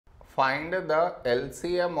Find the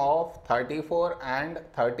LCM of 34 and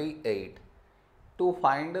 38. To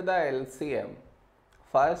find the LCM,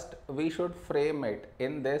 first we should frame it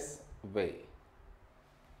in this way.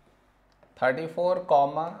 34,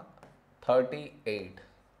 38.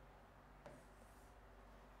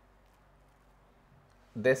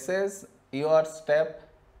 This is your step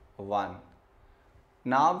 1.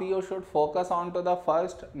 Now you should focus on to the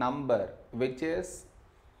first number, which is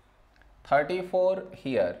 34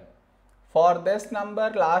 here. For this number,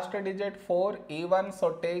 last digit 4 even,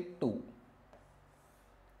 so take 2.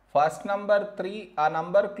 First number 3, a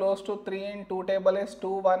number close to 3 in 2 table is 2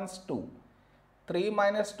 ones 2. 3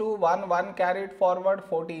 minus 2, 1, 1 carried forward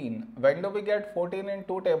 14. When do we get 14 in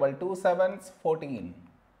 2 table? 2 sevens 14.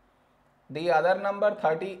 The other number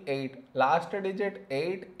 38, last digit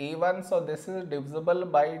 8 even, so this is divisible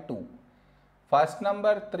by 2. First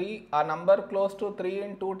number 3, a number close to 3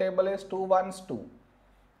 in 2 table is 2 ones 2.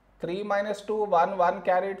 3 minus 2, 1, 1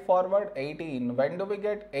 carried forward 18. When do we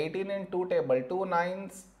get 18 in 2 table? 2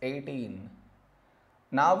 nines 18.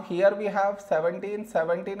 Now here we have 17.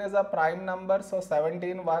 17 is a prime number, so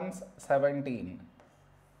 17 ones 17.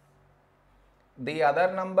 The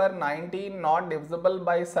other number 19 not divisible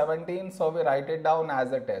by 17, so we write it down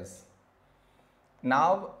as it is.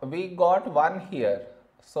 Now we got 1 here,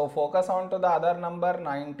 so focus on to the other number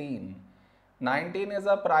 19. 19 is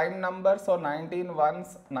a prime number, so 19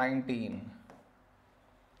 ones 19.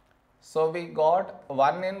 So we got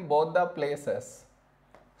 1 in both the places.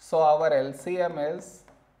 So our LCM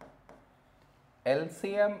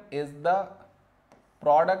is the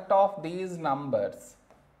product of these numbers,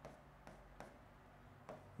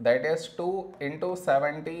 that is 2 into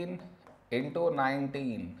 17 into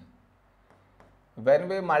 19. When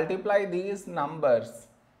we multiply these numbers,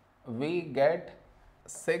 we get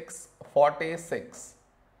 646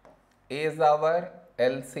 is our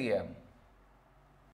LCM.